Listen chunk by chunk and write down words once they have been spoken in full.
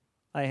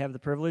I have the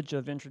privilege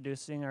of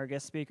introducing our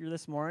guest speaker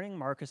this morning,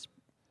 Marcus.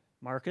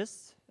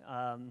 Almost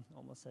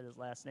said his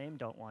last name,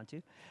 don't want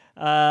to.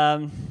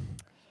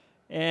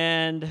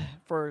 And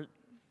for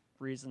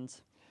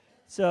reasons.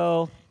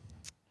 So,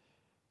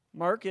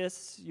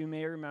 Marcus, you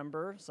may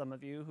remember, some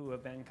of you who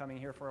have been coming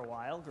here for a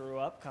while, grew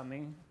up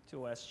coming to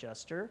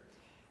Westchester.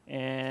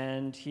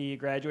 And he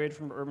graduated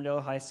from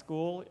Urbandale High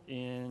School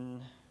a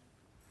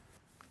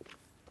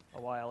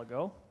while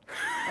ago.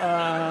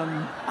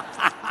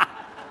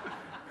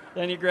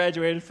 Then he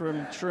graduated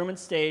from Truman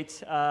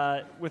State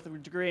with a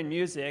degree in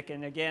music.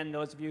 And again,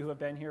 those of you who have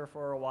been here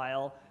for a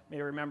while may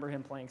remember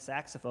him playing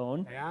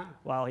saxophone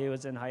while he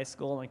was in high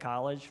school and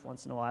college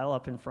once in a while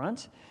up in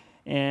front.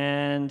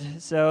 And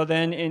so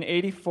then in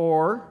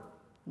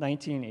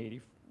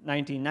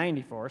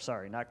 1994,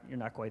 sorry, you're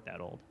not quite that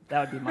old.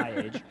 That would be my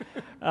age.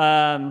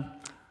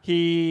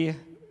 He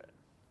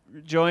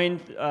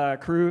joined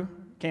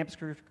Campus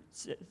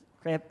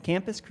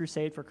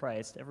Crusade for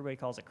Christ. Everybody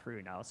calls it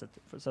Cru now, so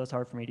it's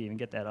hard for me to even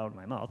get that out of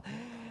my mouth.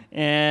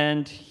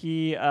 And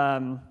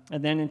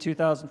then in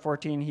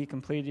 2014, he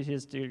completed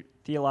his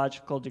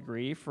theological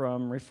degree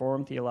from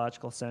Reformed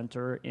Theological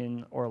Center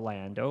in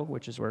Orlando,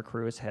 which is where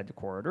Cru is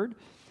headquartered.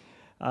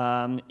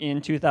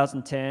 In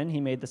 2010, he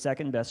made the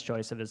second best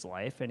choice of his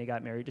life, and he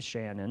got married to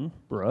Shannon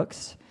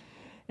Brooks.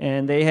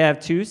 And they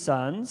have two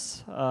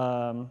sons,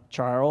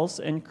 Charles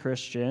and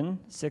Christian,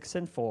 6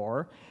 and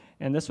 4.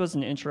 And this was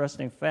an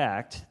interesting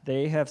fact.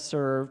 They have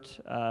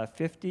served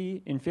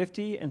 50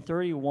 and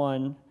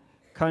 31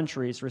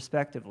 countries,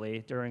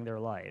 respectively, during their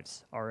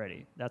lives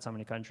already. That's how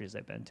many countries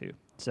they've been to.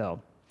 So,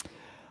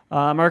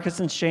 Marcus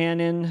and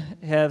Shannon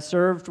have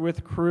served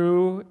with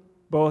Cru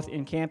both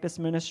in campus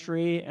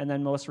ministry and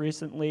then most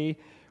recently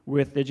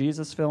with the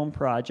Jesus Film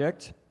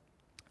Project.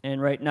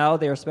 And right now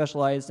they are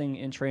specializing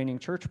in training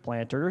church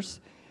planters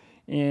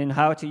in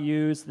how to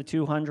use the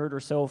 200 or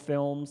so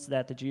films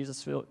that the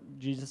Jesus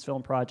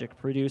Film Project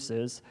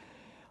produces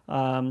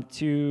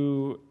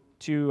to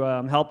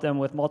help them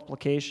with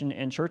multiplication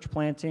and church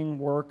planting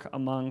work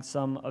among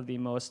some of the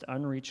most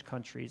unreached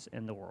countries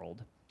in the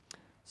world.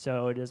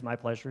 So it is my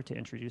pleasure to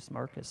introduce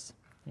Marcus.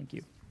 Thank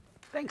you.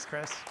 Thanks,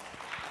 Chris.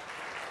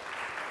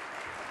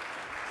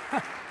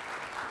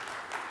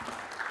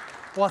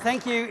 Well,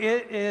 thank you.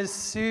 It is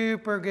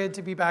super good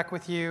to be back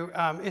with you.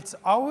 It's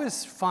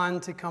always fun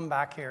to come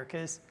back here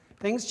because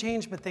things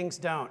change, but things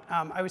don't.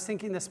 I was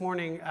thinking this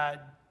morning,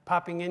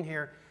 popping in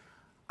here,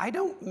 I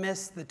don't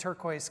miss the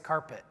turquoise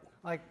carpet.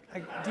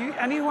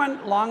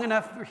 Anyone long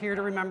enough here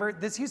to remember?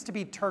 This used to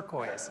be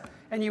turquoise,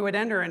 and you would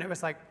enter, and it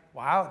was like,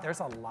 wow,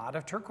 there's a lot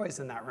of turquoise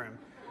in that room.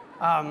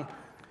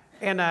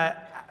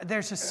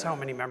 There's just so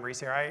many memories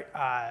here.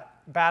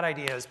 Bad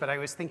ideas, but I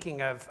was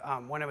thinking of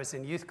when I was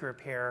in youth group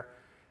here.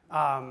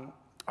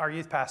 Our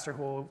youth pastor,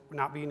 who will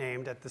not be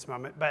named at this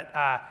moment, but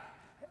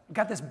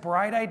got this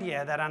bright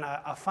idea that on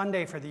a fun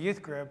day for the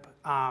youth group,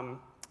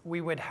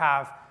 we would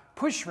have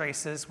push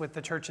races with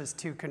the church's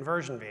 2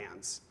 conversion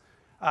vans.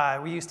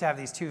 We used to have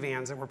these 2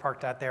 vans that were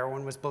parked out there.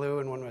 One was blue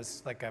and one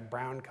was like a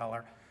brown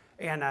color.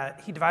 And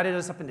he divided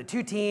us up into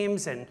 2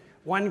 teams, and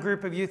one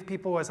group of youth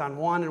people was on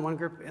one, and one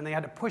group, and they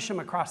had to push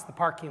them across the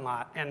parking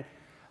lot. And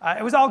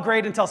it was all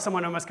great until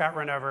someone almost got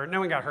run over.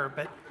 No one got hurt,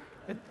 but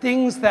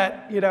things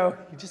that, you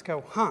just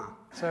go, huh.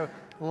 So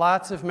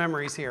lots of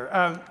memories here.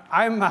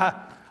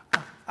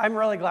 I'm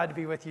really glad to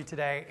be with you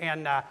today.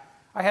 And I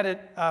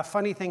had a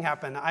funny thing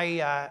happen.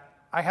 I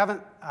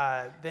haven't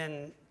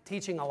been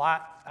teaching a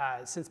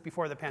lot since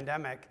before the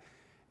pandemic.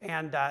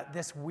 And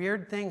this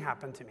weird thing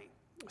happened to me.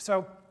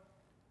 So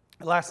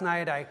last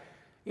night, I'd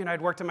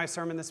worked on my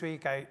sermon this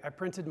week. I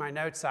printed my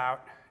notes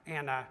out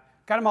and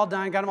got them all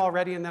done, got them all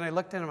ready. And then I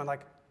looked at them and I'm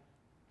like,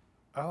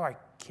 oh, I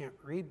can't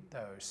read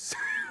those.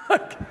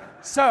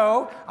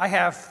 So I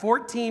have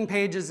 14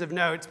 pages of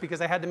notes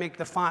because I had to make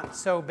the font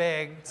so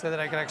big so that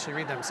I could actually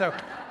read them. So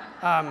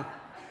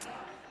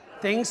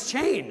things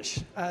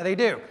change. They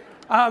do.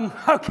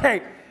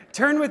 Okay,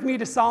 turn with me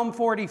to Psalm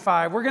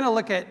 45. We're going to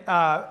look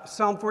at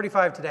Psalm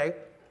 45 today.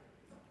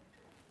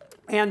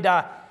 And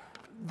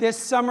this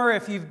summer,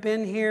 if you've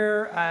been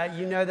here,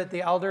 you know that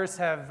the elders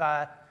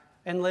have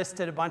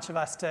enlisted a bunch of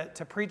us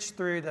to preach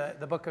through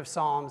the book of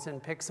Psalms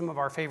and pick some of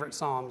our favorite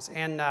Psalms.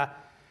 And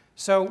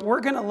so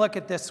we're going to look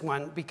at this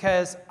one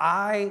because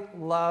I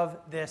love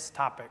this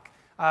topic.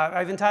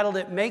 I've entitled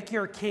it, Make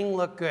Your King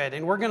Look Good.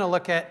 And we're going to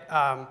look at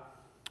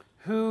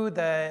who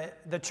the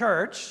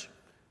church,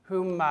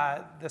 whom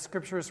the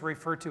scriptures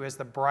refer to as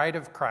the bride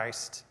of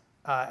Christ,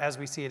 as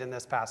we see it in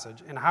this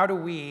passage. And how do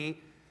we,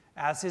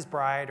 as his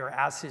bride or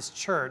as his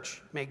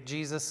church, make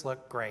Jesus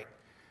look great?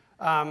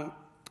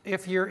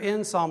 If you're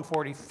in Psalm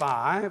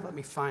 45, let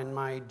me find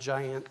my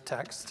giant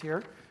text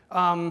here.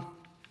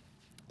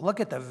 Look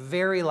at the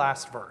very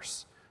last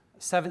verse,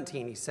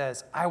 17. He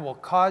says, I will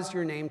cause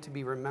your name to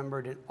be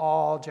remembered in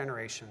all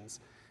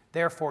generations.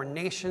 Therefore,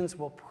 nations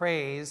will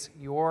praise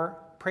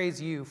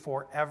you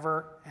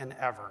forever and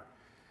ever.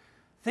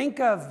 Think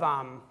of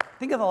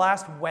the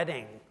last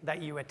wedding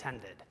that you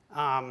attended.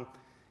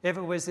 If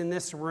it was in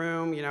this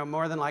room,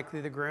 more than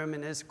likely the groom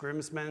and his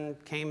groomsmen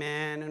came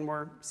in and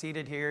were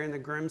seated here, and the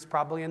groom's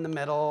probably in the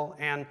middle.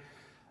 And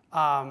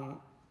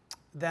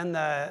then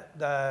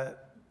the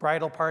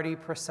bridal party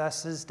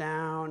processes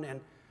down,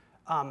 and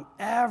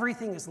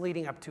everything is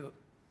leading up to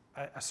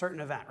a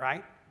certain event,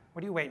 right?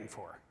 What are you waiting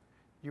for?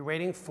 You're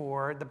waiting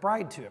for the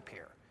bride to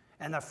appear.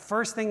 And the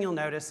first thing you'll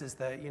notice is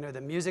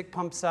the music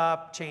pumps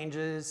up,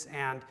 changes,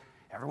 and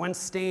everyone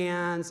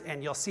stands,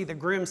 and you'll see the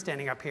groom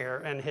standing up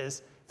here, and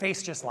his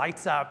face just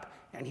lights up,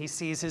 and he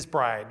sees his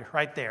bride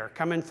right there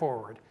coming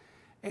forward.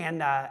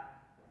 And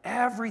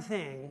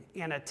everything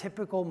in a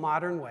typical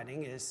modern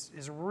wedding is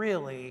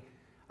really,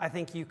 I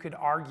think you could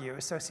argue,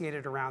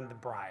 associated around the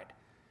bride.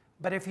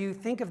 But if you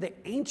think of the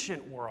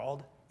ancient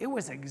world, it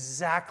was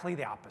exactly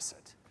the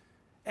opposite.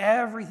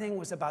 Everything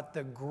was about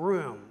the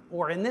groom,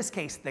 or in this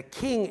case, the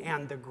king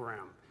and the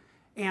groom.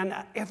 And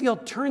if you'll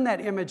turn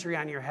that imagery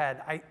on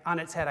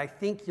its head, I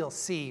think you'll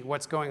see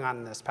what's going on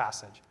in this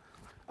passage.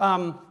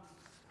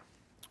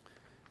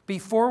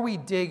 Before we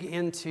dig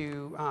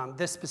into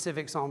this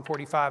specific Psalm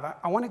 45,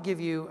 I want to give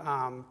you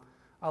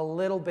a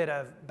little bit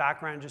of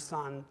background just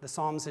on the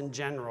Psalms in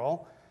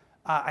general.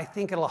 I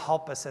think it'll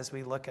help us as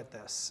we look at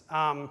this.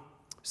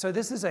 So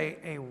this is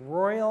a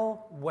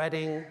royal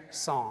wedding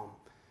psalm.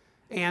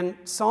 And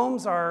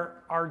psalms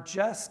are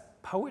just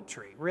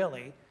poetry,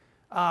 really.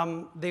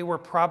 They were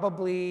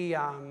probably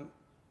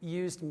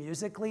used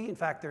musically. In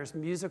fact, there's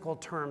musical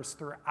terms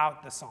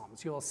throughout the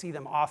psalms. You'll see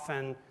them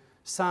often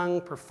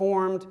sung,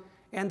 performed,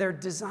 and they're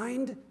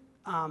designed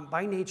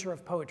by nature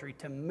of poetry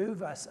to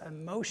move us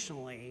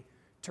emotionally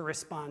to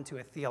respond to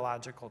a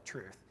theological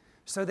truth.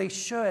 So they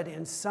should,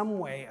 in some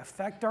way,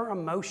 affect our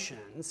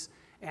emotions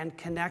and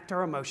connect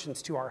our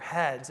emotions to our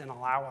heads and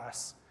allow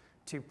us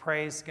to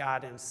praise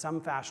God in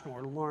some fashion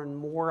or learn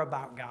more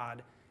about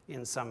God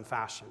in some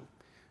fashion.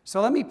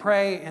 So let me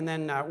pray, and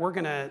then we're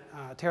going to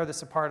tear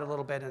this apart a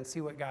little bit and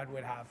see what God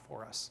would have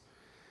for us.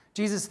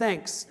 Jesus,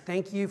 thanks.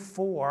 Thank you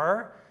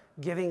for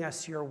giving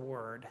us your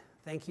word.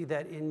 Thank you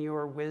that in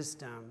your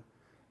wisdom,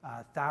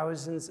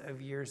 thousands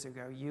of years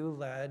ago, you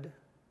led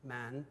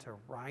men to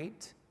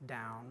write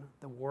down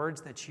the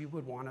words that you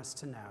would want us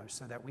to know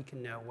so that we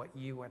can know what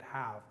you would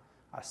have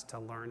us to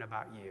learn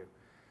about you.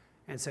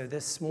 And so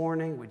this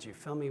morning, would you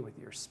fill me with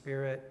your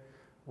spirit?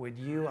 Would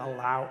you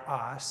allow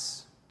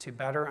us to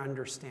better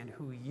understand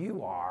who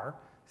you are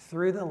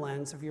through the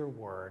lens of your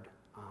word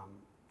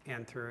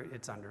and through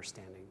its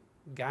understanding?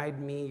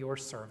 Guide me, your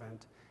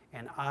servant,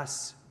 and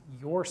us,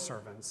 your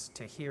servants,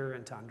 to hear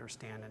and to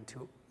understand and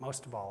to,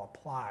 most of all,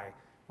 apply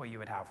what you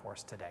would have for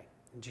us today.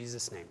 In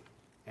Jesus' name,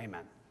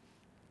 amen.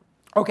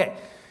 Okay,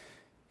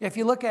 if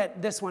you look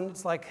at this one,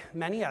 it's like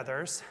many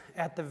others.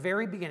 At the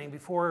very beginning,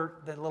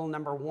 before the little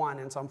number 1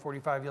 in Psalm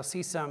 45, you'll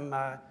see some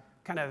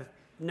kind of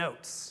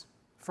notes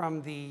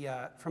from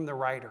the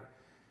writer.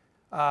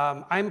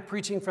 I'm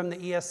preaching from the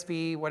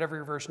ESV,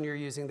 whatever version you're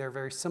using, they're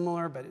very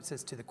similar, but it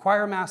says, to the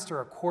choir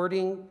master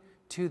according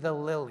to the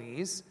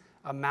lilies,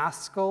 a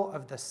maskil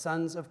of the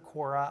sons of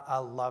Korah,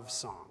 a love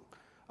song.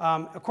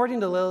 According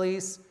to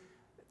lilies,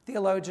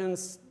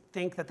 theologians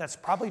think that that's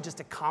probably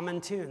just a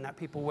common tune that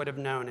people would have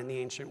known in the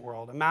ancient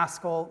world. A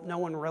maskil, no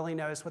one really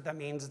knows what that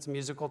means. It's a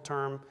musical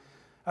term.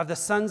 Of the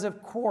sons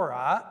of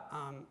Korah,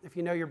 if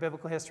you know your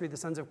biblical history, the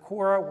sons of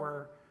Korah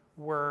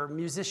were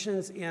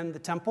musicians in the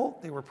temple.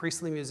 They were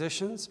priestly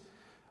musicians.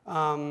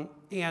 And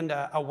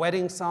a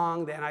wedding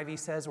song, the NIV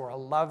says, or a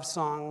love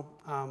song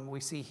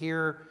we see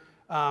here.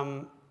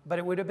 But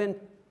it would have been,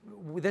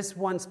 this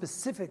one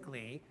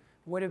specifically,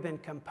 would have been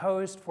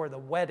composed for the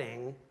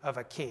wedding of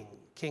a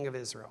king of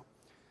Israel.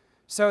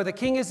 So the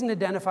king isn't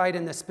identified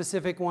in this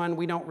specific one.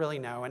 We don't really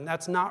know, and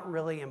that's not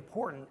really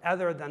important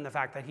other than the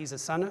fact that he's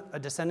a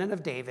descendant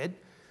of David.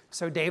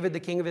 So David, the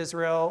king of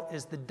Israel,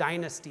 is the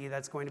dynasty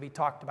that's going to be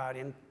talked about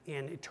in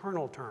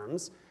eternal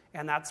terms,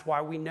 and that's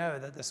why we know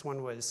that this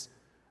one was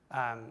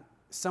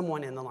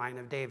someone in the line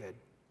of David.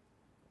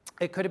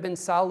 It could have been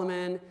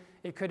Solomon.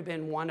 It could have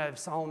been one of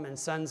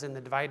Solomon's sons in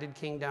the divided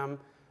kingdom.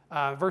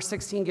 Verse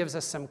 16 gives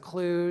us some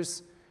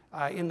clues.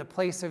 In the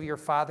place of your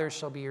fathers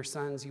shall be your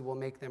sons. You will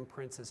make them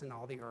princes in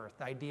all the earth.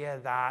 The idea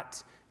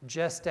that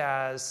just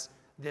as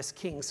this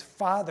king's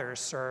father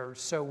served,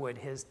 so would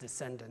his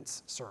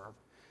descendants serve.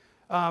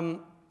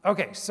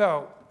 Okay,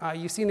 so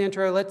you've seen the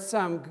intro. Let's,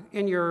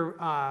 in your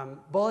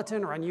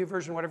bulletin or on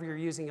YouVersion, whatever you're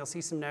using, you'll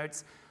see some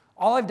notes.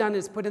 All I've done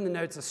is put in the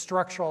notes a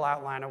structural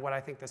outline of what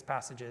I think this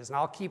passage is. And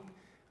I'll keep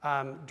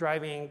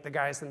driving the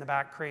guys in the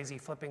back crazy,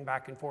 flipping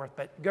back and forth.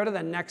 But go to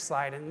the next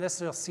slide, and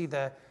this you'll see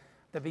the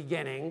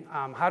beginning.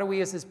 How do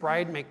we as his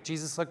bride make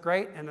Jesus look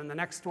great? And then the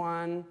next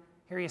one,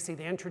 here you see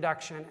the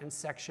introduction and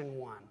section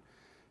 1.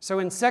 So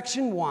in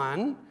section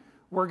 1,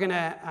 we're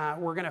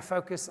gonna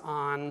focus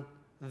on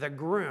the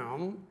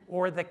groom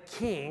or the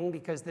king,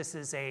 because this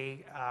is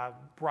a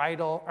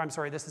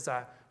this is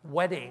a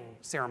wedding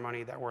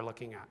ceremony that we're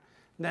looking at.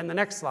 And then the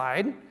next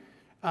slide,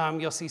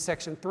 you'll see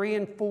section 3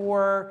 and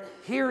 4.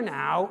 Here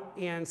now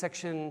in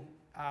section,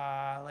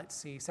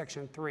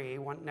 section 3,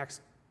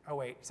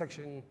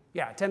 section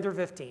 10 through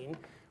 15,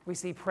 we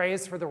see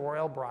praise for the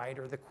royal bride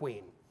or the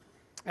queen.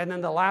 And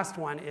then the last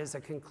one is a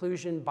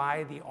conclusion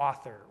by the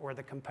author or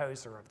the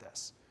composer of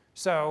this.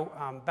 So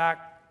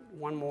back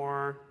one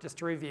more, just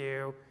to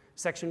review.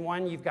 Section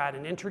 1, you've got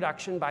an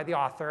introduction by the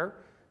author.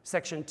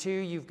 Section 2,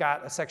 you've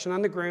got a section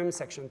on the groom.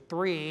 Section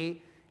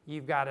 3,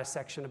 you've got a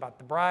section about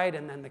the bride,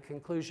 and then the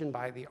conclusion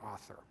by the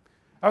author.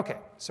 Okay,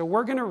 so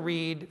we're going to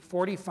read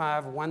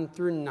 45, 1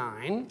 through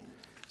 9.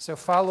 So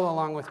follow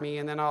along with me,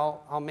 and then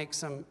I'll make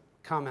some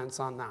comments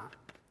on that.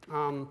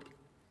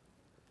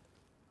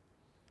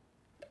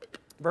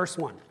 Verse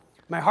 1,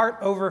 my heart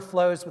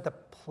overflows with a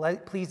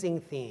pleasing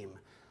theme.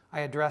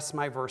 I address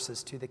my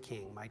verses to the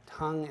king. My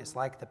tongue is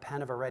like the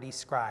pen of a ready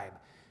scribe.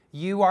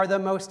 You are the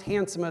most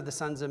handsome of the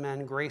sons of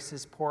men. Grace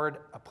is poured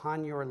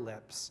upon your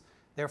lips.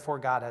 Therefore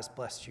God has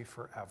blessed you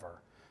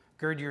forever.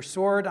 Gird your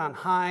sword on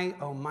high,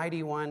 O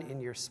mighty one,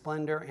 in your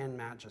splendor and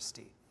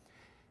majesty.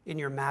 In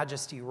your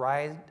majesty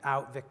ride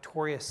out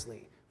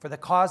victoriously for the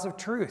cause of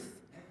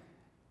truth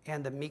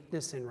and the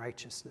meekness and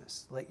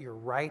righteousness. Let the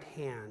right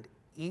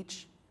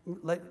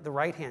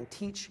hand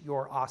teach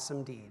your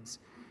awesome deeds.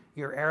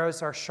 Your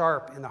arrows are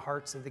sharp in the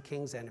hearts of the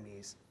king's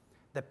enemies.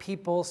 The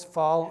peoples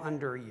fall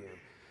under you.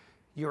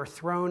 Your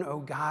throne, O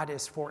God,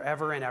 is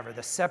forever and ever.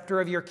 The scepter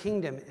of your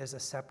kingdom is a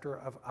scepter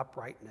of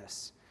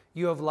uprightness.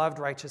 You have loved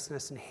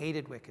righteousness and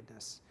hated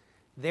wickedness.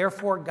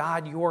 Therefore,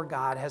 God, your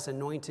God, has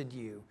anointed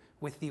you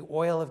with the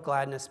oil of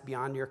gladness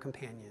beyond your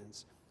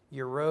companions.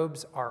 Your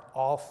robes are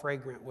all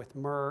fragrant with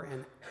myrrh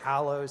and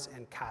aloes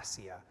and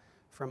cassia.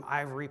 From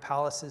ivory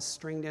palaces,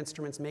 stringed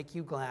instruments make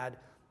you glad.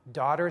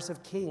 Daughters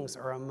of kings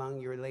are among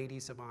your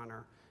ladies of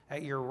honor.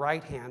 At your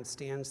right hand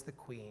stands the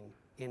queen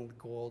in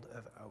gold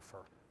of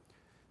Ophir.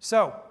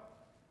 So,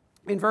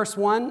 in verse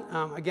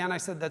 1, again, I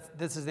said that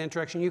this is the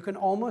introduction. You can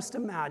almost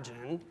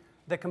imagine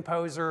the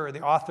composer or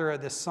the author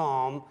of this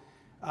psalm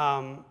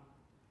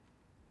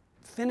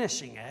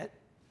finishing it,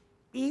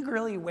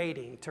 eagerly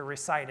waiting to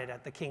recite it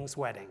at the king's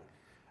wedding.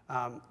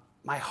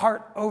 My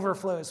heart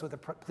overflows with a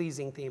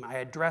pleasing theme. I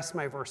address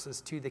my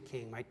verses to the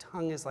king. My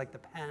tongue is like the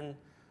pen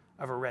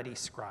of a ready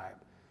scribe.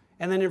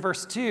 And then in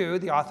verse 2,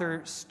 the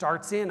author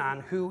starts in on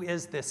who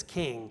is this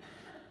king,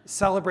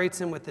 celebrates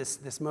him with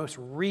this most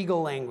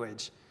regal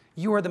language.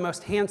 You are the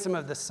most handsome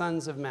of the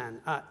sons of men.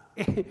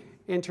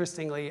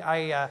 Interestingly,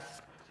 I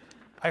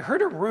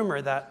heard a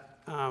rumor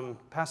that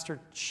Pastor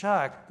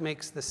Chuck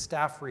makes the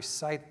staff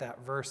recite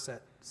that verse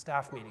at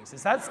staff meetings.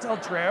 Is that still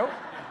true?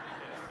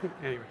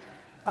 Anyway.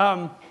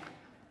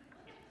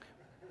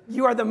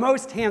 You are the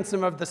most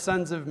handsome of the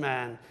sons of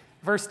men.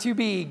 Verse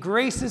 2b,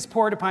 grace is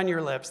poured upon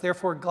your lips.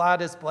 Therefore,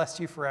 God has blessed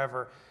you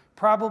forever.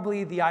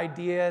 Probably the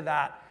idea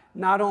that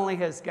not only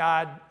has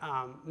God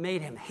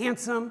made him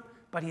handsome,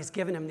 but he's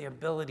given him the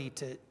ability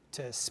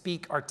to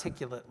speak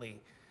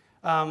articulately.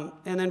 And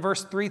then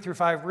verse 3 through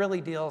 5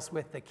 really deals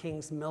with the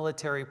king's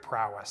military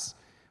prowess.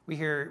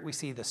 We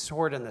see the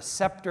sword and the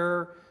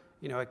scepter.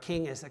 You know, a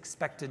king is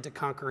expected to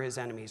conquer his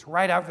enemies.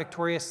 Ride out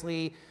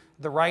victoriously.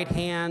 The right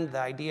hand, the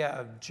idea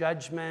of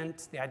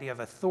judgment, the idea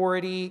of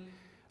authority.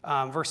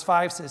 Verse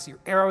 5 says, your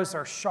arrows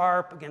are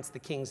sharp against the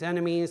king's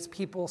enemies.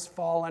 Peoples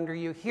fall under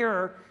you.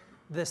 Here,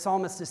 the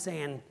psalmist is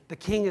saying, the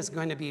king is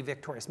going to be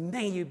victorious.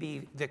 May you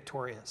be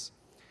victorious.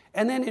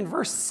 And then in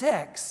verse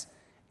 6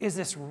 is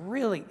this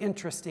really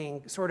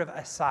interesting sort of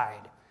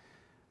aside.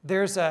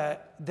 There's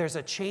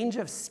a change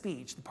of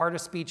speech. The part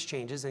of speech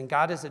changes, and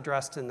God is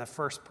addressed in the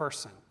first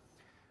person,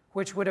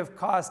 which would have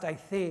caused, I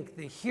think,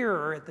 the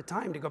hearer at the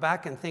time to go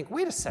back and think,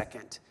 wait a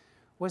second,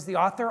 was the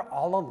author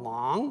all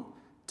along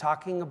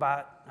talking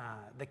about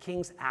the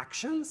king's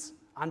actions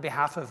on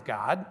behalf of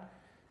God?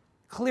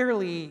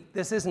 Clearly,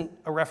 this isn't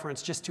a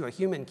reference just to a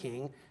human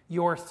king.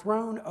 Your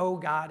throne, O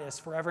God, is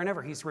forever and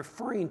ever. He's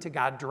referring to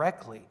God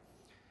directly.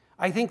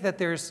 I think that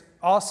there's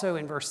also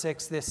in verse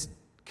 6 this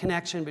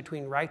connection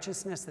between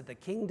righteousness that the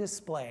king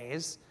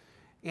displays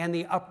and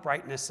the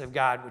uprightness of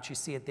God, which you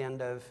see at the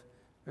end of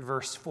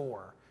verse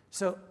 4.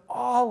 So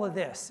all of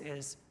this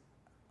is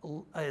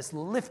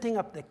lifting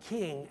up the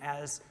king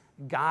as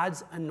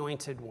God's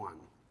anointed one.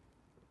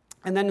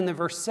 And then in the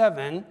verse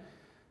 7,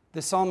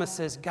 the psalmist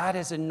says, God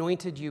has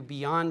anointed you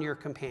beyond your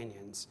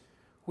companions,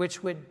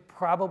 which would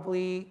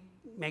probably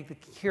make the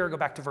hearer go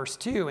back to verse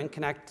 2 and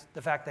connect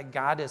the fact that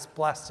God has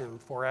blessed him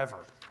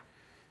forever.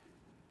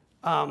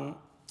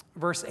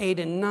 Verse 8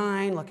 and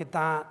 9, look at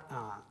that.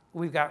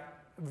 We've got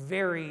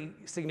very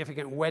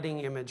significant wedding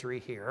imagery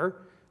here.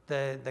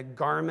 The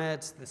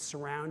garments, the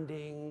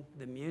surrounding,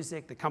 the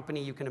music, the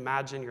company you can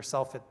imagine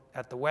yourself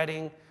at the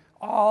wedding.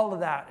 All of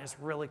that is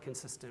really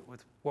consistent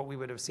with what we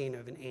would have seen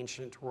of an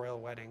ancient royal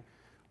wedding.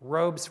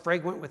 Robes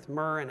fragrant with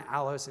myrrh and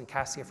aloes and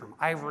cassia from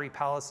ivory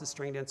palaces,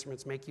 stringed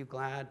instruments make you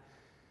glad.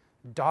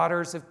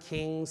 Daughters of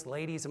kings,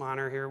 ladies of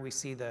honor. Here we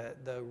see the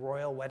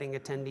royal wedding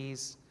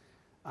attendees.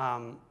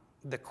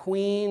 The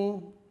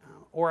queen,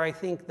 or I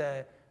think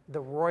the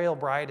royal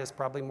bride is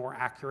probably more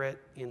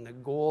accurate in the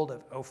gold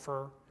of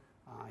Ophir.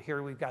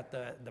 Here we've got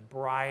the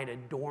bride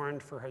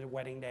adorned for her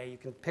wedding day. You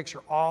can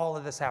picture all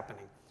of this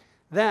happening.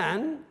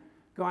 Then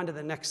go on to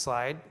the next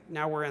slide.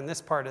 Now we're in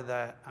this part of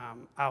the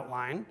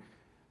outline.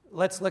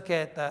 Let's look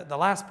at the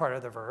last part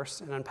of the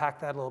verse and unpack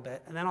that a little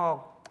bit. And then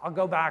I'll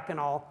go back and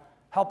I'll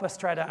help us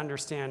try to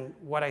understand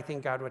what I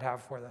think God would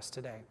have for us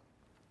today.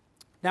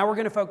 Now we're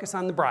going to focus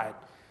on the bride.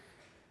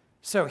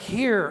 So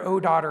hear, O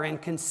daughter,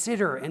 and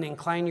consider and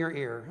incline your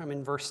ear. I'm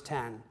in verse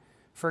 10.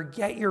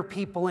 Forget your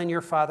people in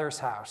your father's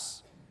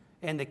house,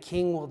 and the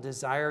king will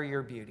desire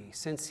your beauty.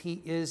 Since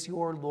he is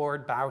your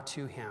Lord, bow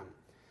to him.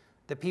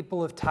 The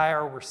people of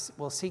Tyre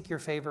will seek your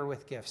favor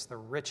with gifts, the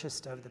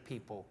richest of the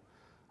people.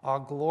 All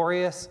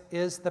glorious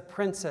is the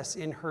princess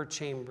in her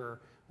chamber,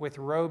 with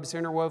robes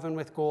interwoven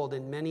with gold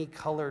and many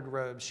colored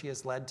robes she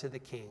is led to the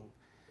king,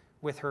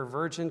 with her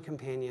virgin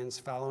companions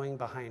following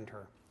behind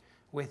her.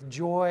 With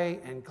joy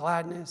and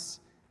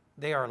gladness,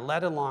 they are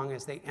led along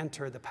as they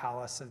enter the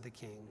palace of the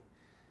king.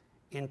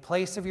 In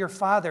place of your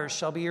fathers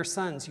shall be your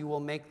sons. You will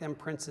make them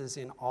princes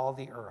in all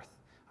the earth.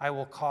 I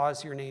will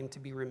cause your name to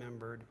be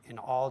remembered in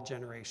all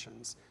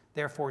generations.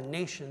 Therefore,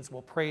 nations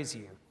will praise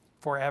you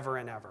forever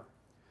and ever.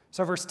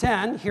 So verse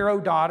 10, hear, O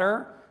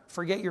daughter,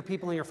 forget your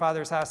people in your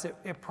father's house.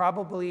 It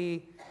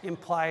probably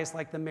implies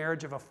like the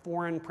marriage of a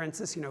foreign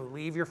princess.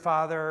 Leave your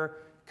father,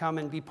 come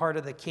and be part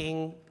of the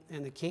king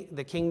and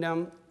the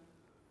kingdom.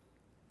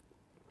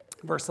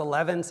 Verse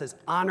 11 says,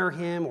 honor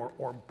him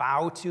or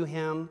bow to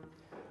him.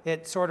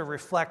 It sort of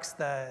reflects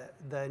the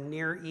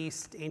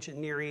ancient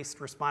Near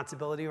East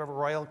responsibility of a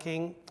royal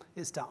king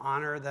is to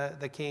honor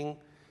the king.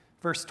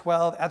 Verse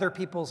 12, other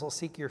peoples will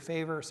seek your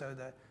favor. So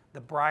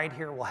the bride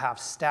here will have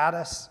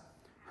status.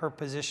 Her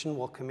position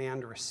will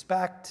command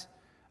respect.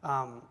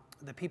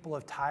 The people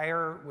of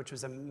Tyre, which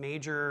was a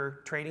major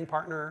trading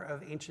partner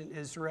of ancient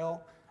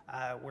Israel,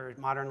 where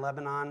modern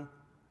Lebanon,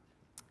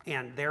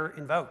 and they're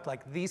invoked.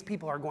 Like, these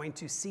people are going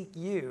to seek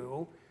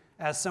you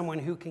as someone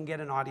who can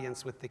get an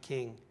audience with the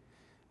king.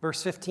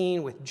 Verse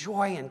 15, with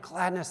joy and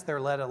gladness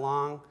they're led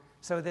along.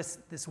 So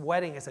this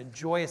wedding is a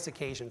joyous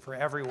occasion for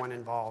everyone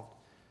involved.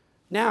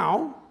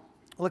 Now,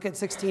 look at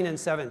 16 and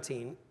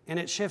 17, and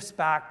it shifts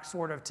back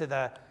sort of to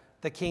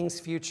the king's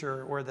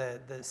future or the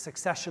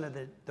succession of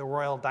the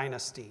royal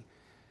dynasty.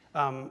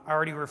 I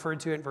already referred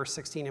to it in verse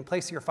 16. In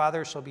place of your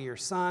father shall be your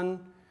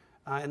son.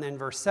 And then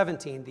verse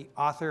 17, the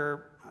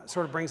author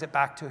sort of brings it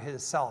back to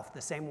himself,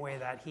 the same way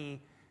that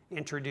he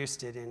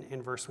introduced it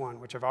in verse 1,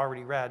 which I've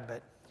already read,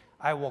 but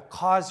I will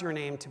cause your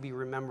name to be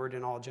remembered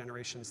in all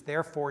generations.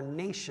 Therefore,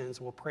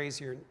 nations will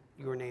praise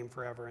your name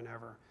forever and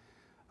ever.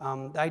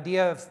 The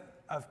idea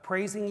of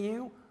praising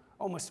you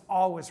almost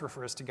always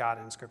refers to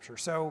God in Scripture.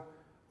 So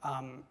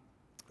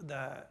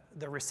the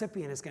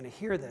recipient is going to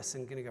hear this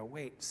and going to go,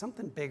 wait,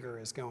 something bigger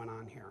is going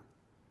on here.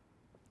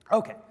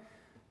 Okay,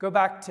 go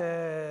back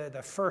to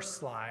the first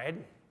slide.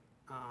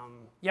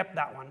 Yep,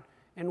 that one.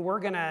 And we're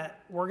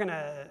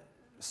gonna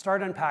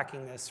start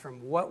unpacking this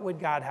from what would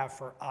God have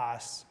for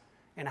us,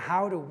 and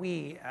how do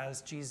we,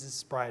 as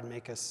Jesus' bride,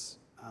 make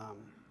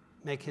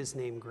his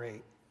name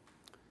great?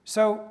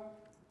 So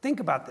think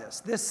about this.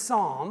 This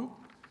psalm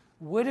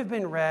would have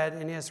been read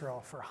in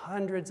Israel for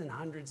hundreds and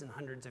hundreds and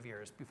hundreds of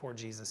years before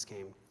Jesus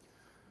came.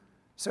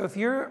 So if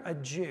you're a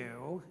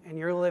Jew and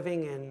you're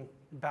living in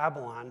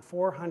Babylon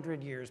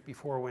 400 years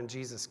before when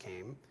Jesus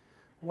came,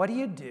 what do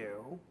you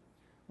do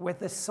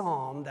with a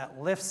psalm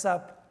that lifts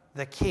up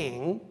the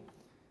king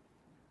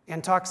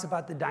and talks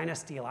about the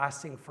dynasty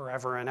lasting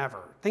forever and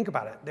ever? Think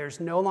about it. There's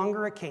no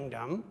longer a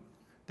kingdom.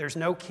 There's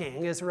no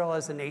king. Israel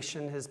as a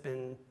nation has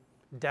been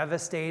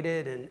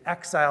devastated and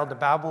exiled to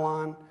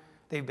Babylon.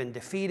 They've been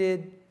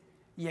defeated.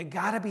 You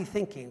got to be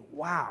thinking,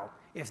 wow,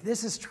 if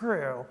this is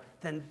true,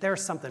 then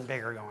there's something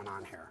bigger going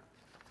on here.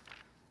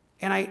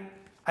 And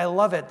I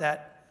love it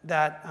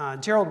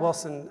that Gerald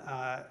Wilson,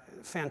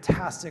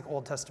 fantastic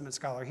Old Testament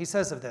scholar, he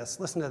says of this,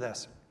 listen to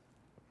this.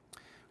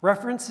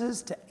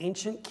 References to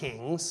ancient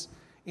kings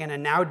in a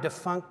now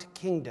defunct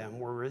kingdom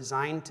were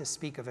resigned to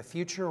speak of a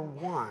future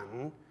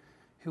one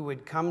who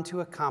would come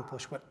to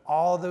accomplish what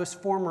all those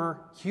former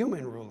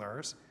human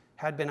rulers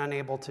had been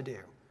unable to do,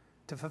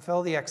 to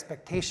fulfill the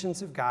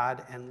expectations of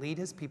God and lead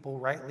his people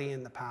rightly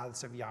in the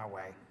paths of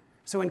Yahweh.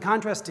 So in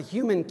contrast to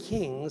human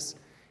kings,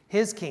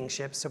 his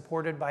kingship,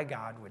 supported by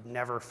God, would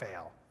never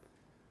fail.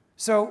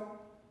 So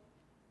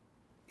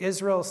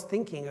Israel's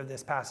thinking of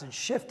this passage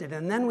shifted,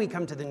 and then we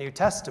come to the New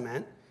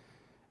Testament,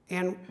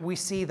 and we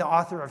see the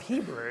author of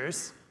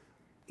Hebrews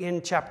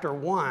in chapter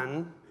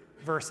 1,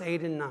 verse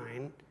 8 and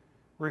 9,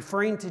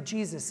 referring to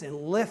Jesus and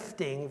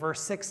lifting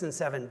verse 6 and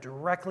 7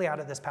 directly out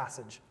of this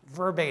passage,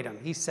 verbatim.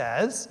 He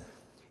says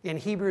in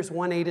Hebrews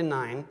 1, 8 and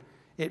 9,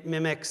 it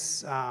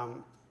mimics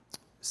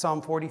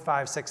Psalm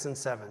 45, 6 and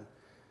 7.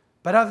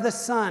 But of the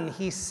Son,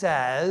 he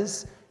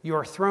says,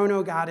 your throne,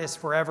 O God, is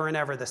forever and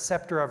ever. The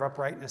scepter of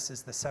uprightness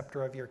is the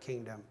scepter of your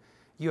kingdom.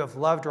 You have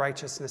loved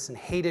righteousness and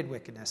hated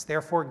wickedness.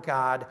 Therefore,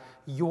 God,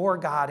 your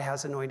God,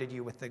 has anointed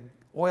you with the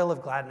oil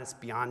of gladness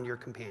beyond your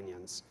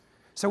companions.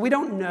 So we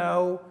don't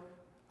know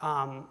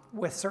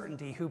with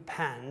certainty who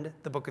penned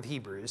the book of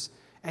Hebrews,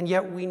 and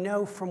yet we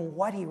know from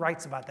what he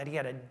writes about that he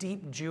had a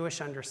deep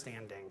Jewish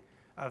understanding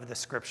of the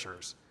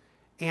scriptures.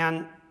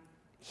 And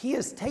he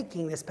is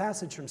taking this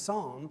passage from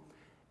Psalm,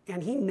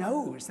 and he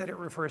knows that it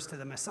refers to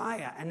the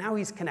Messiah, and now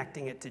he's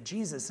connecting it to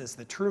Jesus as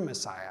the true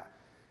Messiah.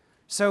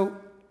 So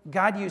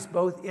God used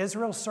both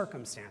Israel's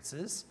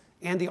circumstances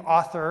and the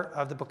author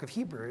of the book of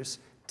Hebrews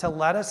to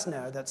let us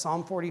know that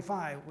Psalm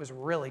 45 was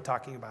really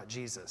talking about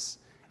Jesus.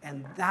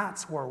 And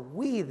that's where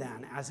we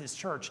then, as his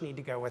church, need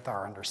to go with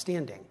our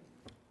understanding.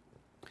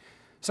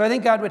 So I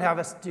think God would have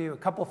us do a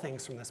couple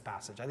things from this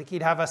passage. I think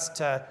he'd have us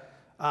to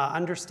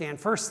understand,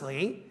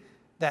 firstly,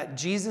 that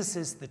Jesus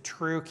is the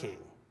true king.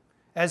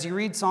 As you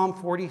read Psalm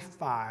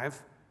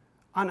 45,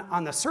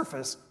 on the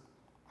surface,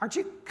 aren't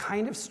you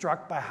kind of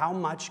struck by how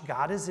much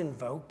God is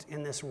invoked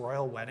in this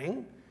royal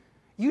wedding?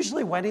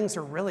 Usually weddings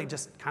are really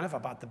just kind of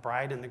about the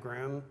bride and the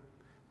groom,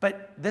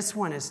 but this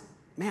one is,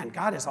 man,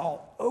 God is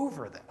all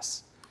over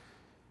this.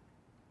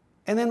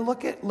 And then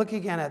look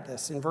again at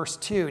this in verse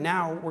 2.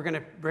 Now we're going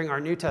to bring our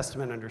New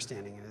Testament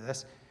understanding into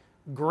this.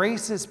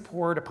 Grace is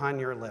poured upon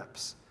your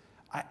lips.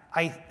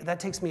 That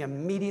takes me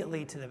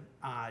immediately to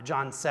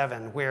John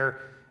 7,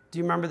 where, do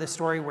you remember the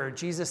story where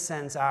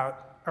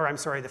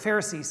the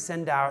Pharisees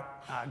send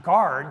out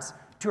guards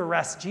to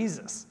arrest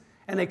Jesus.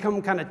 And they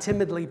come kind of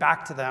timidly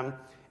back to them,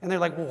 and they're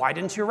like, well, why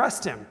didn't you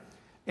arrest him?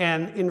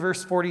 And in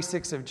verse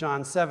 46 of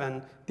John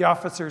 7, the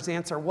officers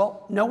answer,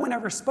 well, no one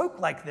ever spoke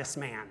like this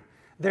man.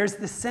 There's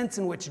this sense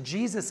in which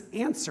Jesus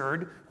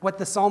answered what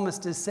the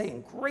psalmist is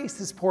saying.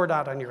 Grace is poured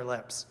out on your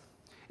lips.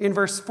 In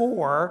verse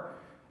 4,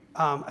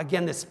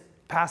 again, this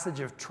passage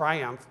of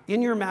triumph,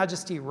 in your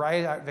majesty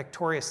ride out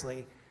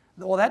victoriously.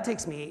 Well, that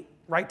takes me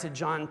right to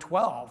John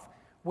 12,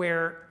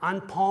 where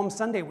on Palm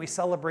Sunday we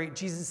celebrate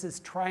Jesus'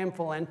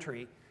 triumphal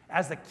entry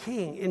as the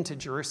king into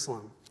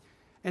Jerusalem.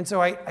 And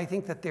so I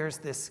think that there's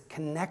this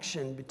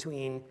connection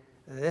between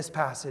this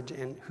passage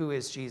and who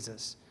is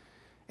Jesus.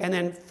 And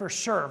then for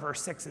sure,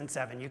 verse 6 and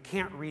 7, you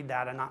can't read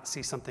that and not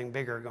see something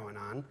bigger going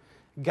on.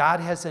 God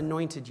has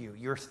anointed you.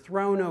 Your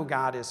throne, O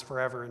God, is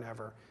forever and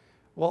ever.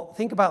 Well,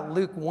 think about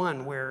Luke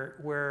 1,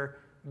 where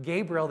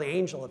Gabriel, the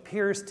angel,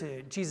 appears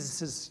to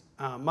Jesus'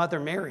 mother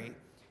Mary.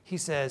 He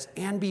says,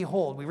 and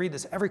behold, we read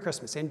this every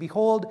Christmas, and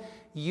behold,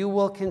 you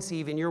will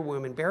conceive in your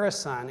womb and bear a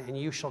son, and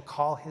you shall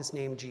call his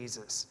name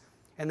Jesus.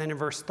 And then in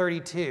verse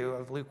 32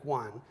 of Luke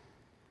 1,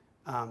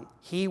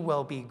 he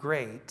will be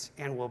great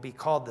and will be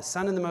called the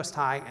Son of the Most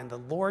High, and the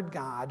Lord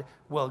God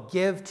will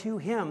give to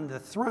him the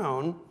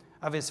throne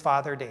of his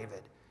father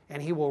David,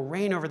 and he will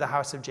reign over the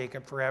house of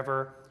Jacob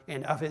forever,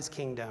 and of his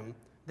kingdom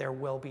there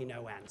will be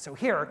no end. So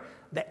here,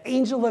 the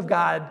angel of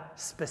God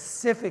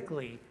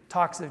specifically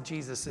talks of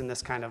Jesus in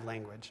this kind of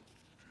language.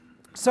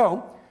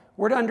 So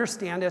we're to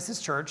understand as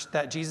his church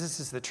that Jesus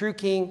is the true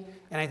king,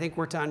 and I think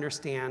we're to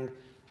understand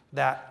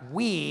that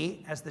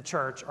we, as the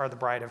church, are the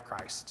bride of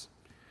Christ.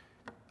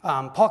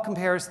 Paul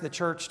compares the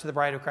church to the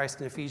bride of Christ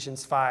in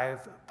Ephesians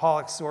 5. Paul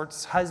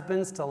exhorts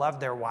husbands to love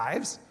their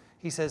wives.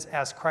 He says,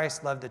 as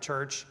Christ loved the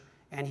church,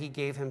 and he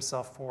gave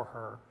himself for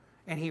her.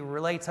 And he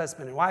relates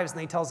husband and wives,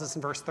 and he tells us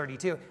in verse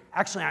 32,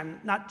 actually, I'm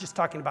not just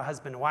talking about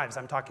husband and wives,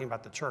 I'm talking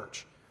about the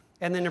church.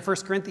 And then in 1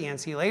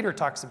 Corinthians, he later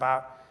talks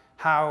about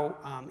how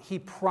he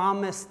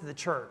promised the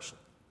church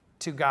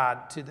to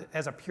God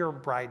as a pure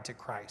bride to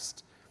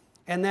Christ.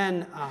 And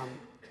then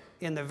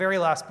in the very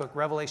last book,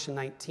 Revelation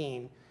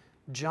 19,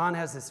 John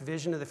has this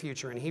vision of the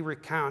future, and he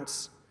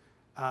recounts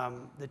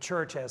the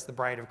church as the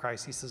bride of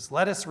Christ. He says,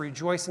 let us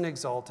rejoice and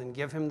exult and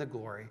give him the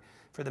glory.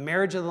 For the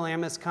marriage of the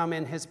Lamb has come,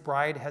 and his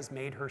bride has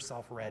made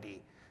herself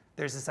ready.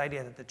 There's this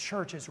idea that the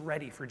church is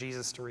ready for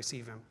Jesus to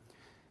receive him.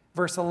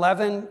 Verse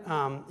 11,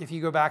 if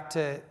you go back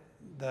to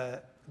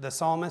the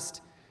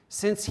psalmist,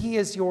 since he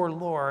is your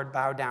Lord,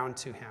 bow down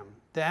to him.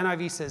 The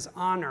NIV says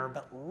honor,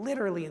 but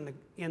literally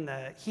in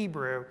the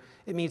Hebrew,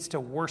 it means to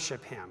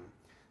worship him.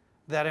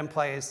 That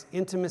implies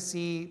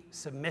intimacy,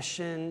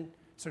 submission,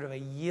 sort of a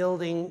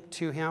yielding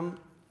to him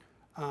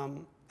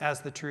as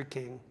the true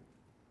king.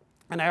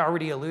 And I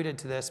already alluded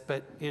to this,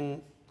 but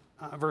in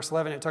verse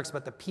 11, it talks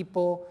about the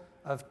people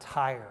of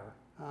Tyre.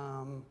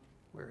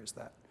 Where is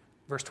that?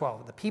 Verse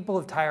 12, the people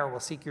of Tyre will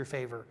seek your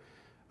favor.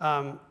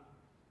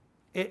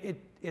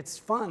 It's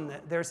fun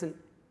that there's an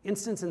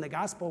instance in the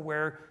gospel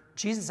where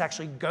Jesus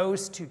actually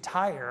goes to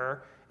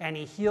Tyre and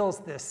he heals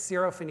this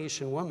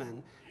Syrophoenician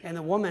woman. And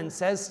the woman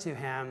says to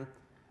him,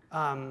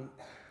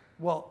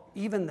 well,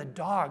 even the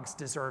dogs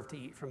deserve to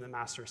eat from the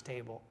master's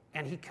table.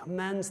 And he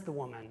commends the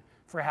woman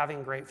for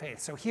having great faith.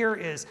 So here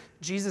is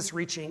Jesus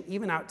reaching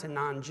even out to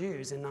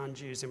non-Jews, and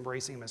non-Jews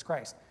embracing him as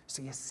Christ.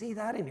 So you see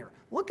that in here.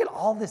 Look at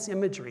all this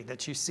imagery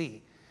that you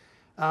see.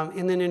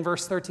 And then in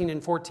verse 13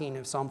 and 14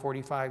 of Psalm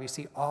 45, you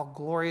see, all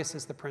glorious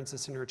is the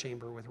princess in her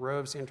chamber with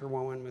robes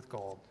interwoven with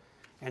gold,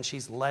 and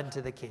she's led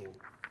to the king.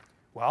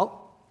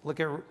 Well, look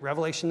at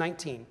Revelation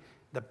 19.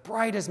 The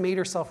bride has made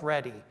herself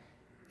ready.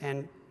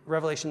 And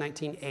Revelation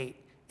 19:8,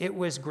 it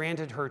was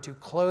granted her to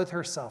clothe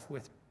herself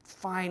with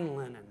fine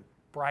linen,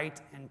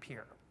 bright and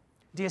pure.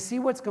 Do you see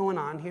what's going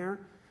on here?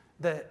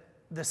 The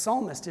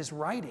psalmist is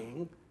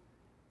writing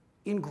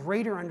in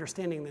greater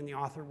understanding than the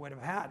author would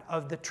have had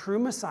of the true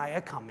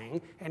Messiah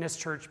coming and his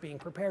church being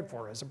prepared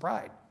for as a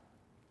bride.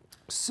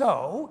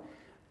 So,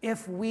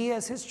 if we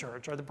as his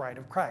church are the bride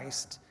of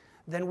Christ,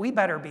 then we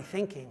better be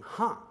thinking,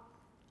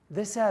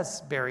 this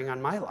has bearing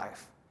on my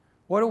life.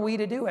 What are we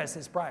to do as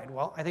his bride?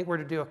 Well, I think we're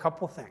to do a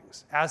couple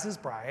things. As his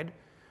bride,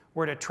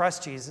 we're to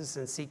trust Jesus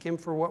and seek him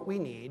for what we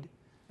need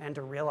and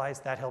to realize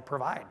that he'll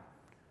provide.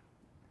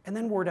 And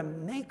then we're to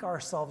make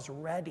ourselves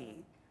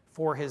ready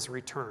for his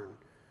return.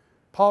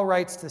 Paul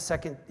writes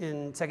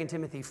in 2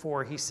 Timothy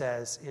 4, he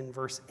says in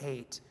verse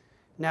 8,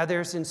 "Now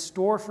there's in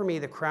store for me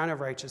the crown of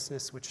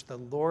righteousness, which the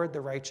Lord,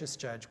 the righteous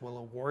judge, will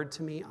award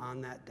to me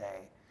on that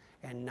day.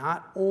 And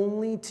not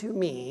only to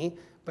me,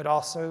 but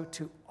also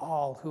to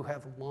all who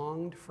have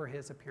longed for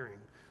his appearing."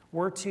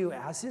 We're to,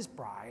 as his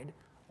bride,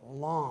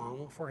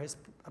 long for his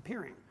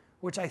appearing,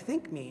 which I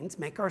think means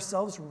make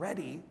ourselves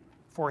ready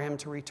for him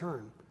to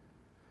return.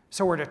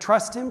 So we're to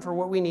trust him for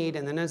what we need,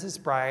 and then as his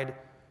bride,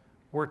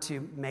 we're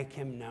to make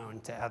him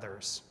known to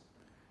others.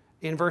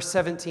 In verse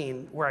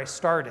 17, where I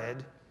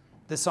started,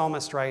 the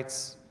psalmist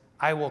writes,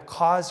 "I will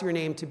cause your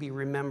name to be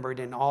remembered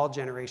in all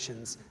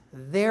generations.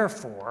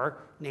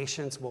 Therefore,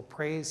 nations will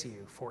praise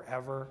you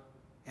forever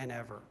and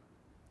ever."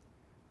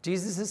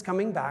 Jesus is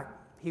coming back.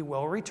 He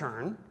will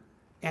return,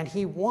 and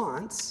he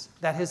wants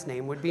that his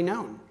name would be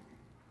known.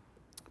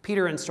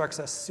 Peter instructs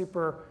us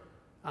super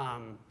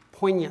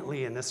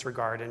poignantly in this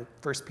regard in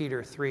 1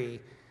 Peter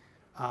 3,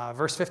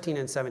 verse 15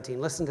 and 17.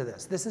 Listen to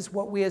this. This is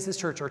what we as his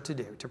church are to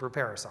do to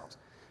prepare ourselves.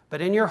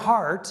 "But in your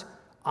heart,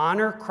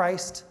 honor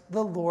Christ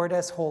the Lord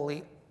as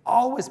holy,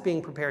 always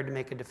being prepared to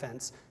make a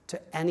defense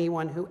to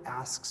anyone who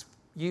asks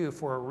you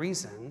for a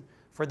reason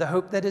for the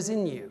hope that is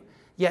in you.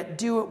 Yet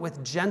do it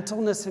with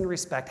gentleness and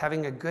respect,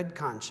 having a good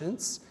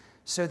conscience,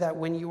 so that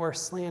when you are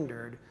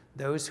slandered,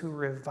 those who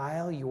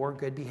revile your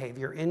good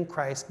behavior in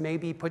Christ may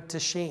be put to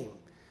shame.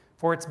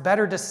 For it's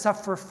better to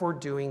suffer for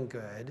doing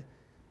good,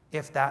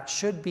 if that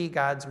should be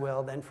God's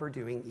will, than for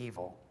doing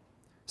evil."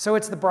 So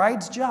it's the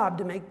bride's job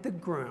to make the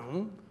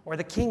groom, or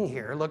the king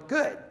here, look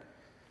good.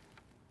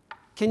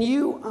 Can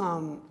you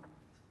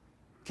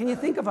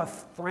think of a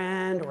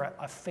friend or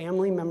a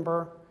family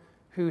member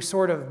who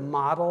sort of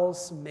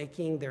models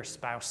making their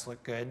spouse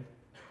look good?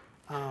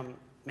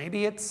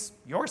 Maybe it's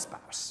your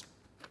spouse.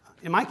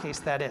 In my case,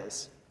 that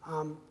is.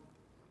 I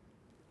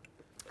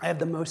have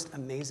the most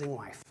amazing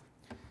wife.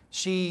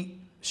 She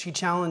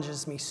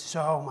challenges me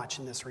so much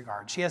in this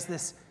regard. She has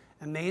this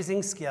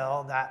amazing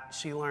skill that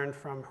she learned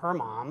from her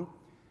mom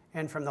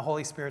and from the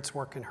Holy Spirit's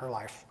work in her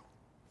life.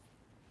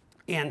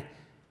 And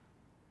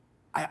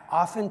I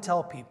often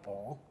tell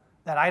people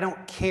that I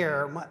don't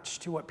care much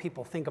to what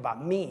people think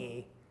about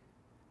me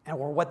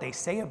or what they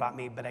say about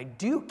me, but I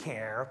do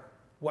care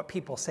what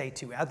people say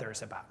to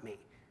others about me.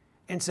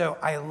 And so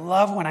I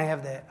love when I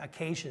have the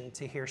occasion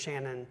to hear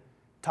Shannon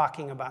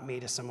talking about me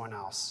to someone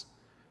else.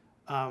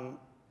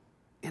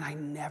 And I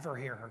never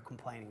hear her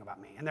complaining about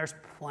me. And there's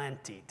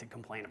plenty to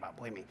complain about,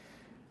 believe me.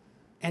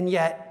 And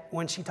yet,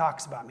 when she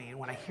talks about me, and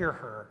when I hear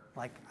her,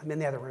 like I'm in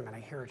the other room and I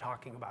hear her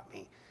talking about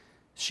me,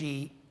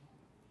 she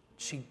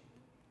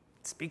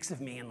speaks of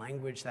me in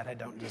language that I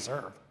don't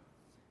deserve.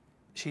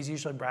 She's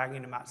usually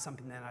bragging about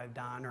something that I've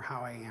done or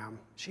how I am.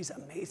 She's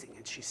amazing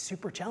and she's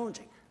super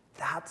challenging.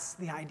 That's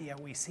the idea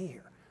we see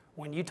here.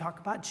 When you talk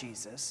about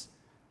Jesus,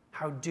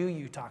 how do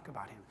you talk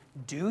about him?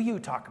 Do you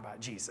talk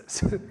about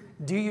Jesus?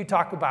 Do you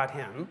talk about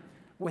him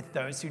with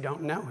those who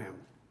don't know him?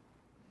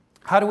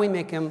 How do we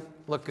make him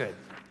look good?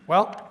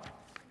 Well,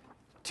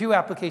 2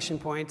 application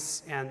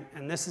points,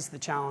 and this is the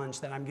challenge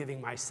that I'm giving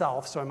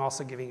myself, so I'm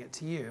also giving it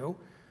to you.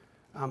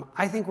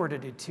 I think we're to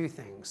do 2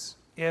 things.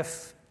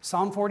 If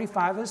Psalm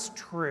 45 is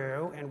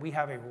true, and we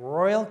have a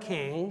royal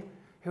king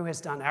who has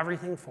done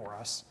everything for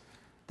us,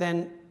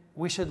 then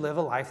we should live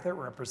a life that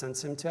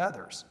represents him to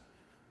others.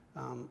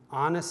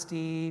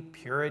 Honesty,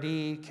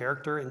 purity,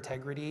 character,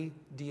 integrity.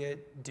 Do you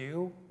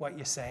do what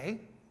you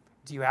say?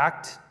 Do you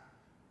act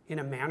in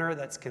a manner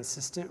that's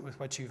consistent with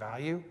what you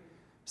value?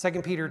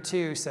 2 Peter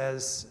 2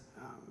 says,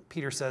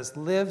 Peter says,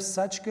 "Live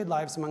such good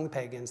lives among the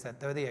pagans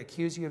that though they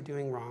accuse you of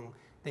doing wrong,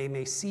 they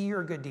may see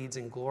your good deeds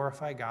and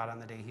glorify God on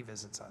the day he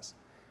visits us."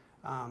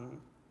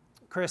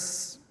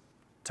 Chris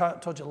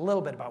told you a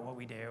little bit about what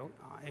we do.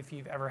 If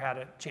you've ever had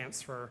a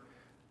chance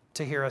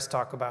to hear us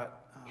talk about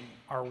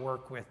our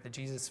work with the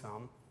Jesus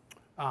film.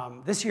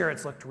 This year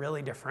it's looked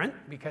really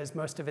different because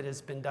most of it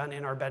has been done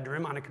in our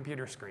bedroom on a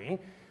computer screen.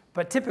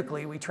 But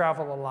typically we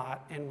travel a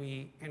lot and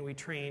we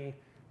train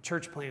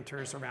church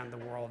planters around the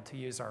world to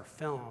use our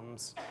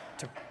films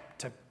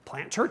to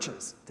plant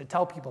churches, to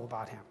tell people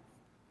about him.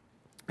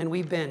 And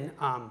we've been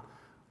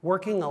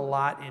working a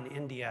lot in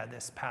India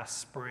this past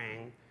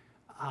spring,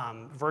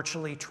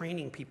 virtually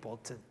training people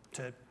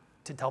to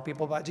tell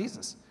people about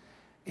Jesus.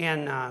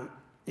 And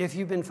if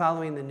you've been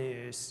following the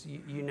news,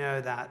 you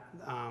know that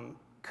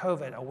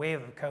a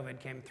wave of COVID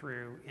came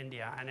through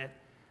India, and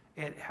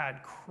it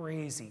had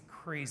crazy,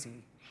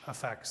 crazy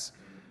effects.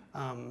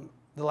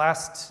 The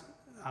last,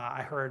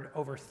 I heard,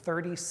 over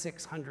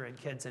 3,600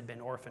 kids had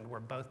been orphaned where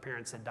both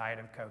parents had died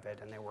of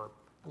COVID, and they were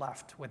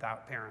left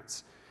without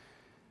parents.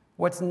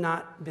 What's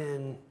not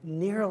been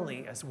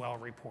nearly as well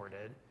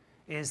reported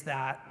is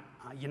that,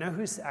 you know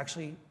who's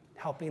actually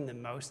helping the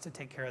most to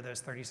take care of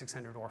those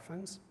 3,600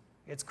 orphans?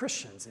 It's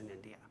Christians in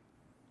India.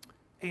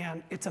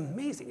 And it's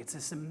amazing. It's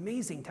this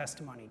amazing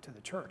testimony to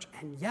the church.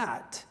 And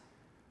yet,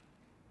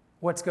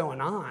 what's going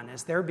on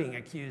is they're being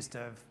accused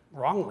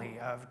wrongly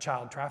of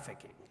child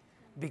trafficking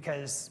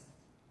because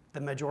the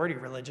majority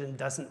religion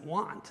doesn't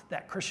want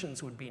that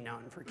Christians would be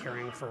known for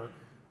caring for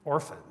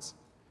orphans.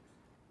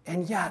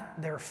 And yet,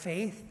 their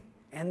faith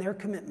and their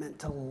commitment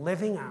to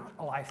living out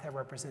a life that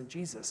represents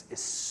Jesus is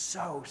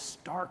so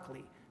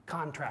starkly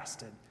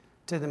contrasted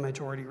to the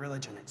majority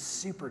religion. It's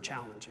super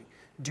challenging.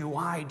 Do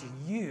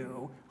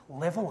you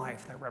live a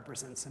life that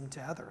represents him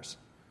to others?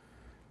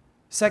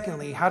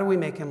 Secondly, how do we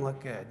make him look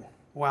good?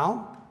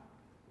 Well,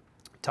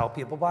 tell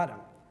people about him.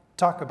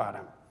 Talk about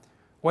him.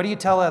 What do you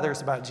tell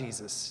others about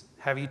Jesus?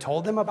 Have you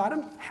told them about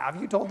him? Have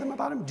you told them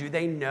about him? Do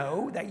they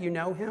know that you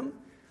know him?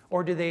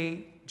 Or do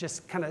they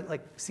just kind of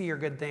like see your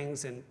good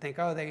things and think,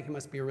 oh, he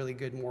must be a really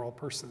good moral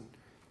person?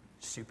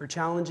 Super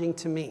challenging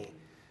to me.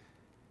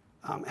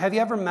 Have you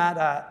ever met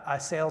a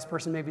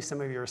salesperson, maybe some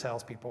of you are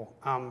salespeople,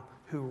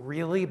 who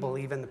really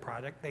believe in the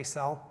product they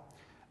sell?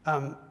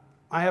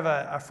 I have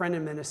a friend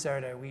in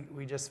Minnesota.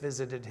 We just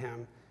visited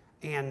him,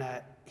 and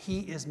he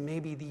is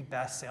maybe the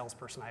best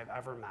salesperson I've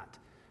ever met.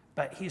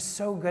 But he's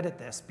so good at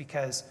this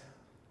because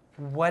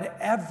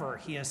whatever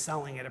he is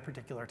selling at a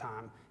particular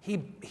time,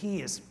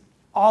 he is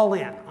all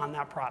in on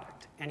that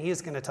product, and he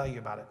is going to tell you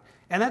about it.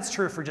 And that's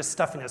true for just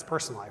stuff in his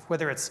personal life,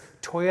 whether it's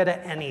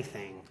Toyota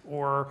anything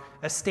or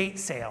estate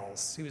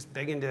sales. He was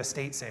big into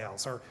estate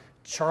sales, or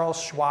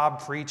Charles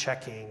Schwab free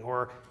checking,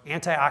 or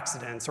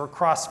antioxidants, or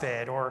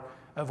CrossFit, or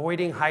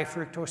avoiding high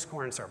fructose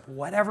corn syrup.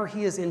 Whatever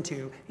he is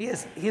into, he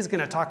is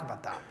going to talk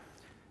about that.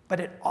 But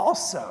it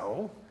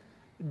also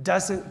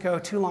doesn't go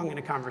too long in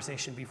a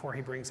conversation before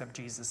he brings up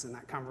Jesus in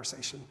that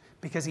conversation,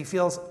 because he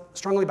feels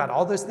strongly about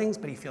all those things,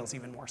 but he feels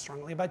even more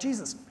strongly about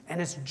Jesus. And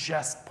it's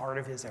just part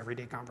of his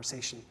everyday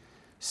conversation.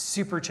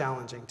 Super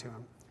challenging to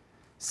him.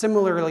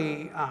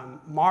 Similarly,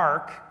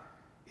 Mark,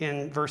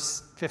 in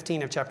verse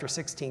 15 of chapter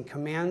 16,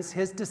 commands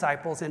his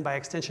disciples, and by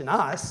extension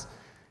us,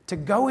 to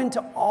go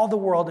into all the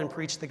world and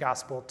preach the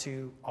gospel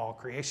to all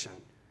creation.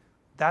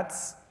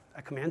 That's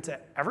a command to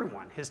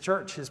everyone, his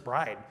church, his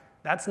bride.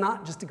 That's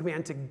not just a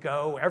command to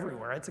go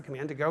everywhere, it's a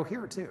command to go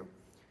here too.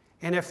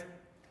 And if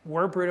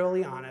we're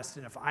brutally honest,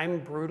 and if I'm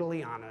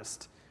brutally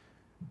honest,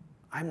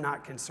 I'm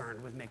not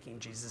concerned with making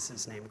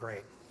Jesus' name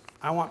great.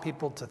 I want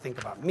people to think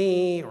about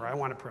me, or I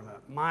want to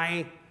promote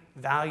my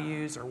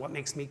values or what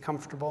makes me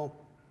comfortable.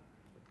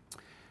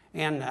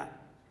 And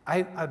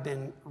I've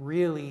been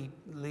really,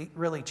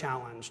 really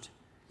challenged.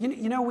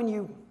 You know,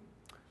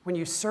 when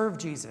you serve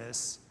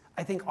Jesus,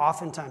 I think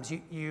oftentimes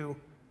you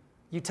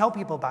tell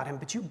people about him,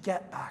 but you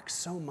get back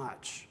so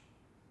much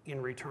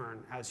in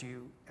return as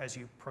you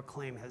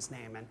proclaim his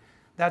name. And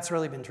that's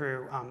really been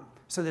true.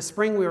 So this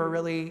spring, we were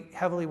really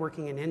heavily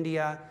working in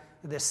India.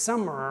 This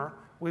summer,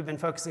 we've been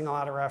focusing a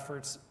lot of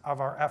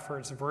our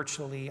efforts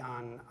virtually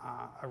on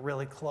a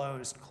really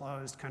closed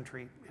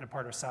country in a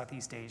part of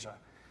Southeast Asia.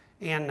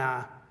 And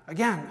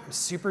again, I'm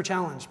super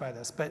challenged by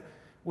this, but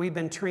we've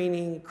been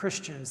training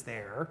Christians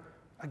there,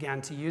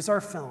 again, to use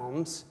our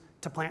films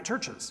to plant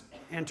churches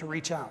and to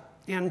reach out.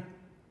 And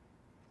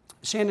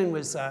Shannon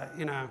was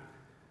in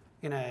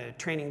a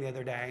training the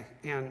other day,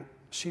 and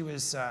she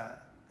was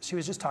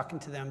just talking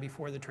to them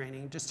before the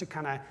training, just to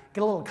kind of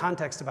get a little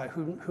context about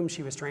whom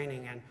she was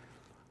training.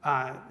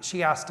 And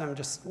she asked them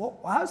just, well,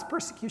 how's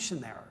persecution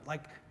there?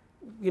 Like,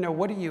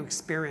 what are you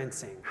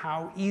experiencing?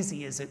 How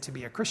easy is it to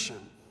be a Christian?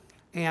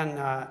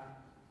 And,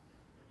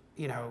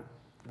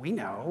 we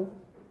know.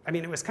 I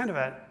mean, it was kind of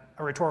a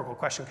rhetorical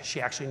question because she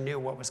actually knew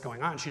what was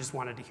going on. She just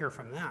wanted to hear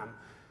from them.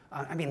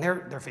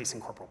 They're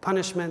facing corporal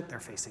punishment. They're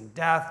facing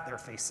death. They're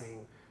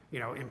facing,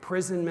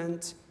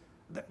 imprisonment.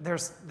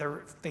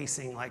 They're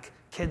facing, like,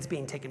 kids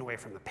being taken away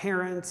from the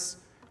parents.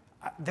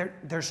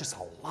 There's just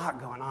a lot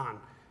going on.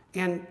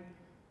 And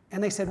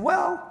they said,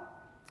 well,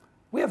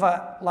 we have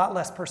a lot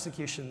less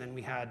persecution than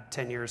we had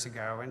 10 years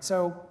ago. And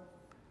so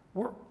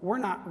we're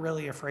not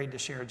really afraid to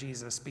share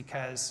Jesus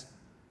because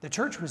the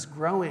church was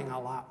growing a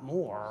lot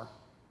more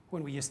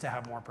when we used to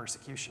have more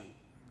persecution.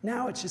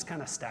 Now it's just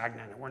kind of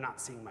stagnant and we're not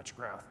seeing much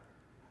growth.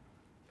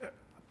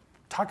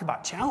 Talk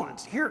about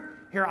challenge. Here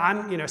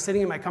I'm,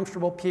 sitting in my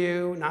comfortable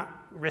pew,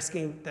 not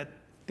risking that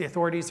the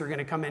authorities are going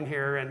to come in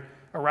here and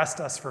arrest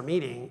us for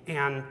meeting.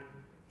 And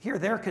here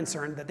they're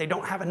concerned that they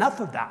don't have enough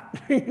of that,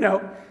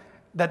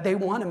 that they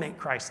want to make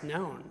Christ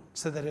known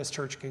so that his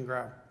church can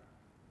grow.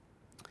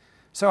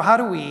 So how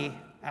do we,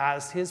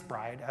 as his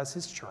bride, as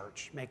his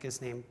church, make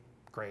his name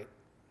great?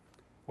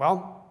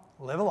 Well,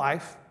 live a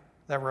life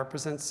that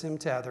represents him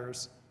to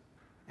others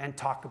and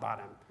talk about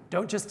him.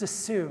 Don't just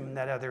assume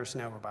that others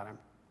know about him.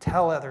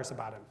 Tell others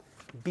about him.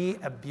 Be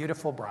a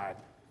beautiful bride.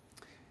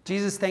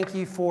 Jesus, thank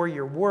you for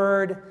your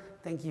word.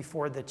 Thank you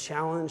for the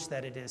challenge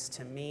that it is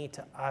to me,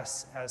 to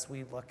us, as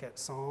we look at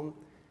Psalm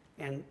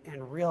and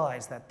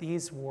realize that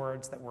these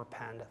words that were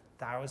penned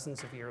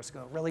thousands of years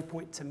ago really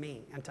point to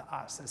me and to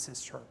us as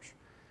his church.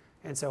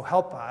 And so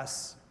help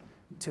us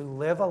to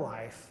live a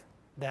life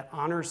that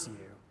honors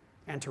you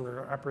and to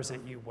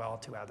represent you well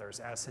to others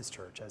as his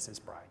church, as his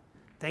bride.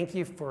 Thank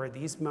you for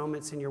these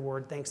moments in your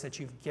word. Thanks that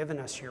you've given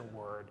us your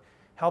word.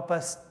 Help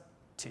us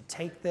to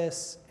take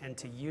this and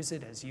to use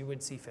it as you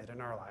would see fit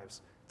in our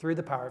lives through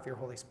the power of your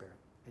Holy Spirit.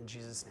 In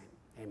Jesus'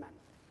 name, amen.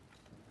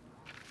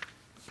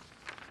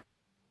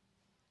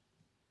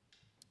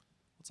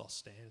 Let's all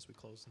stand as we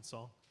close in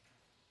song.